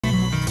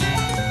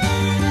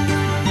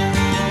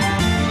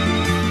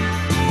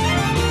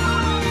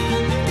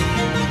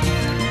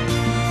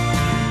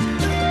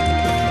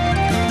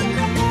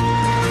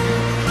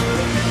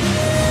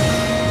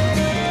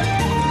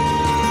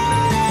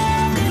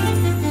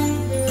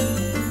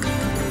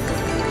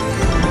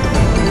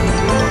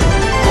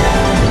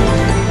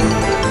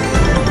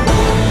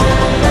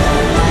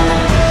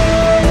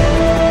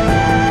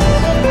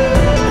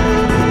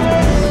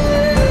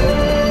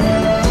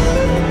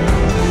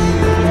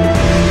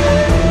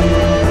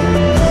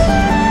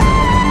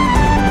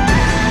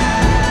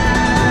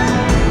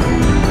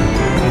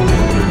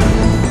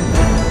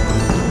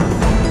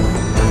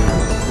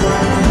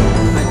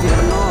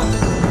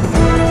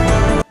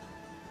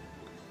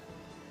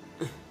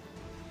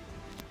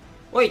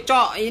Woi,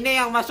 cok, ini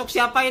yang masuk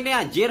siapa ini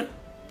anjir?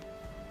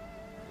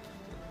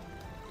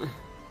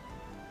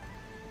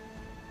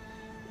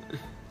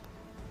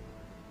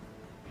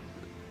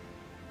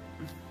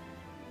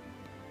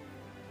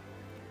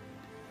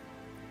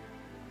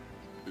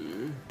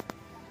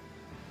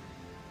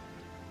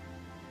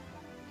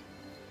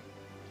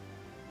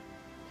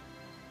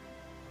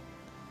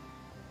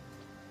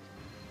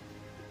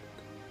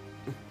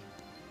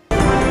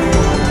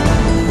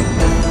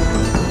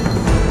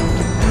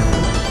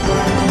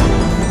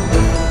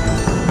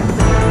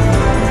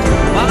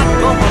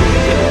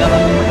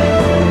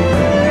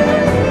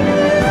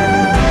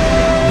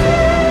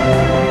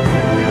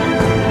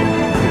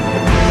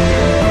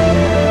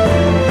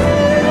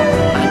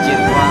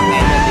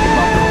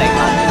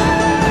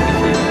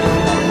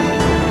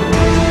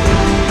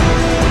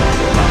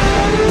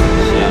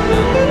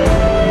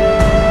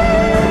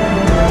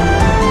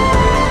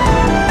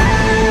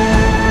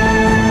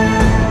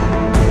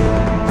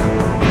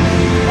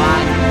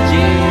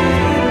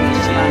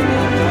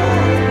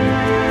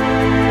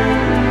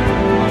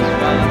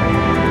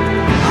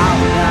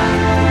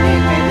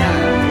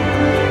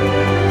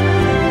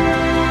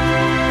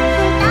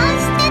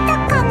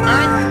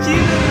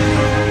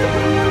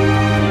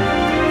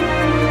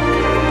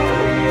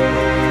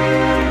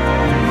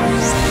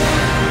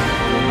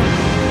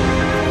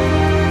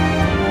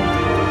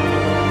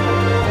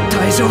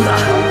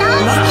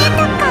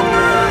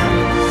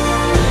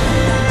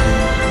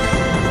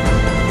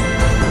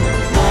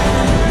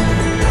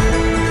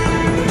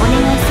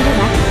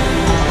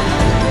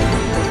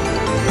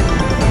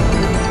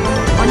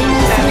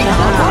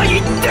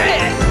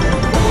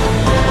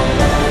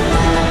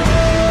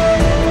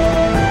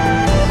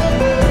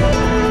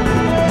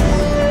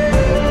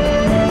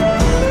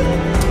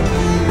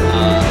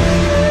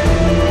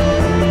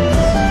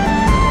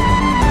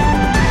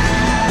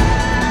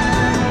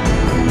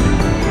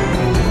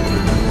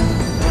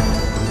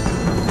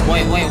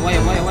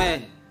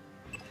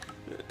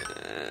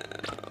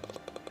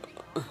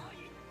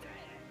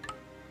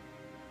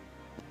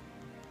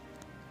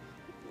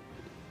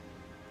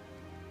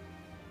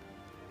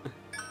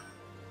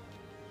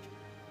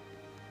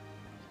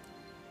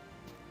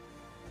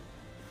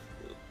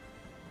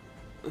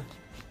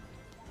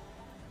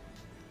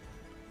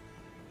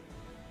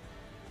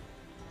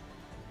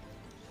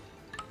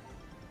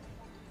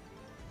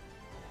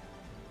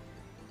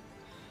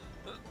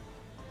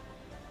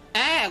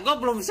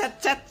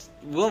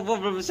 Gue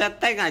belum set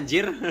tank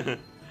anjir.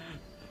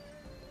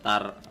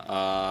 Ntar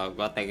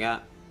gue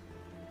tanknya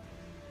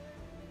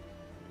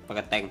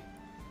pakai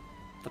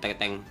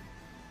tank.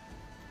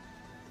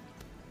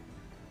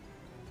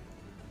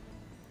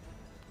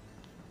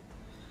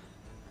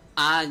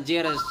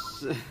 Anjir.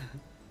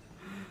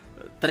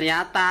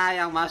 Ternyata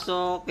yang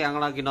masuk yang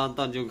lagi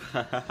nonton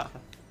juga.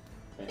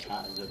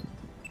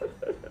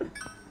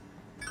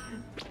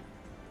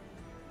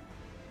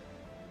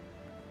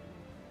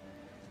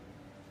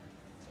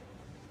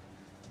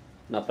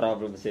 No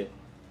problem sih.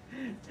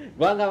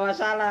 Gua nggak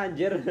masalah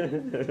anjir.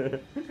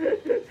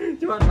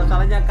 Cuman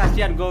masalahnya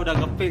kasihan gua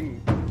udah ngeping.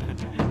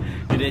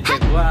 Di DC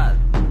gua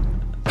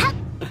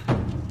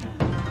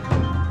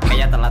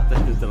kayak telat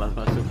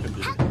masuk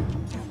anjir.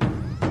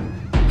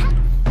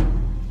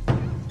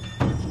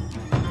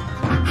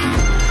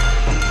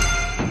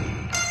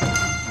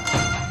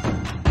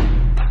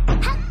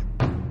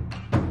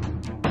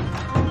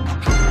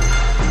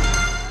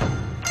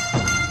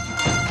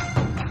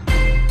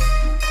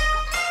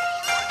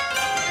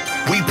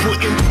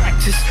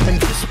 And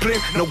discipline,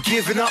 no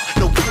giving up,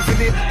 no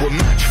giving in. We're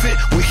match fit,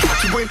 we're here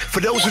to win. For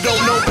those who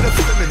don't know, but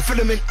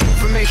filament,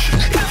 information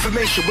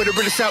where the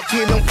realest out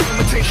here, no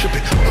imitation.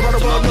 Around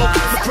the world, no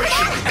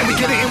immigration, and we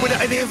get it in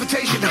without an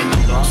invitation.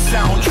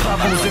 Sound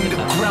travels in the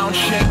ground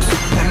shakes,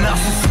 and our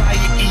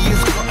society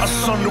has got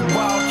us on the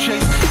wild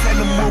chase. Tell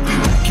them we'll be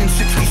back in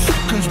 60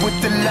 seconds with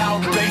the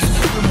loud bass.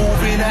 We're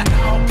moving at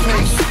our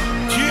pace.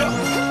 Yeah.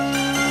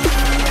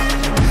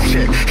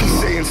 He's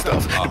saying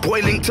stuff. The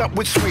boy linked up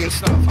with Sway and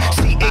stuff.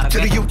 C8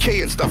 to the UK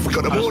and stuff. We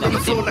got them all on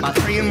the floor like a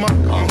praying monk.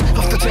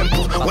 Off the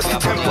tempo, what's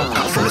the tempo?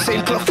 Cut from the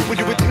same cloth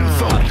with you with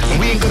info. And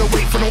we ain't gonna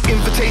wait for no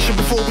invitation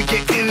before we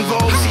get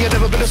involved. See, I've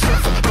never been a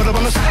surfer, but I'm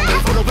on the sound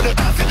wave, all over the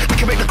earth. We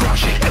can make the crowd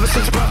shake. Ever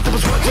since birth, there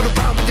was words on the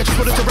ground. We just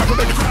wanted to rap and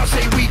make the crowd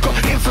say we got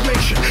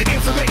information.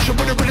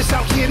 With the realest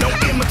out here, no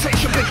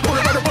imitation. All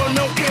around the world,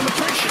 no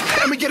imitation.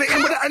 And we get it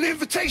in without an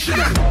invitation.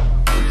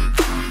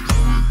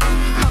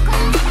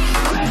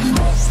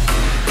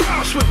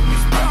 Bounce with me,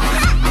 bounce,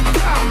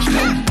 bounce with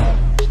me,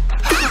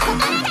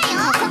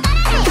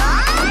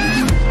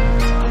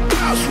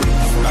 bounce,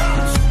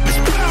 let's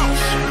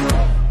bounce.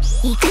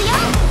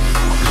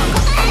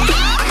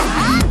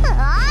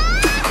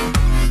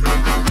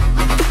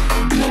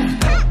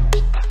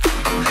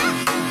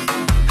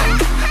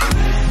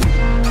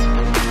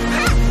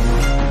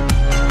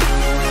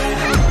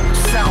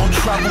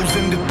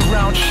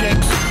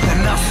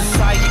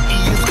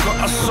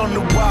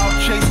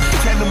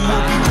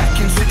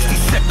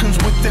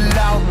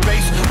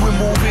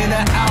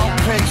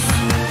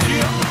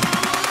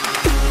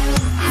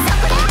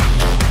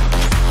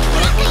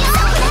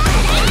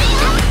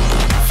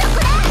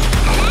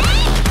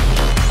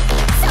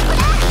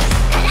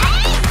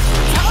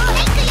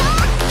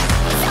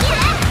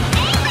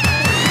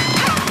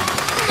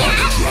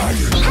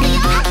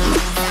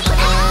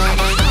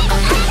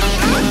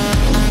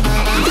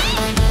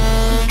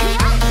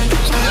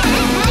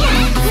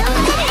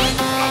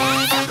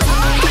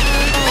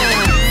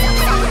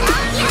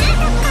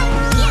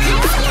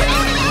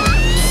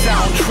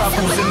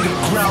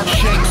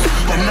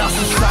 And now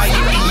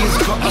society has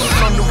got us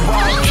on the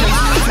wild chase.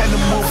 Tell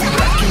them we'll be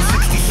back in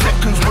 60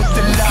 seconds with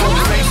the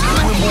loud bass.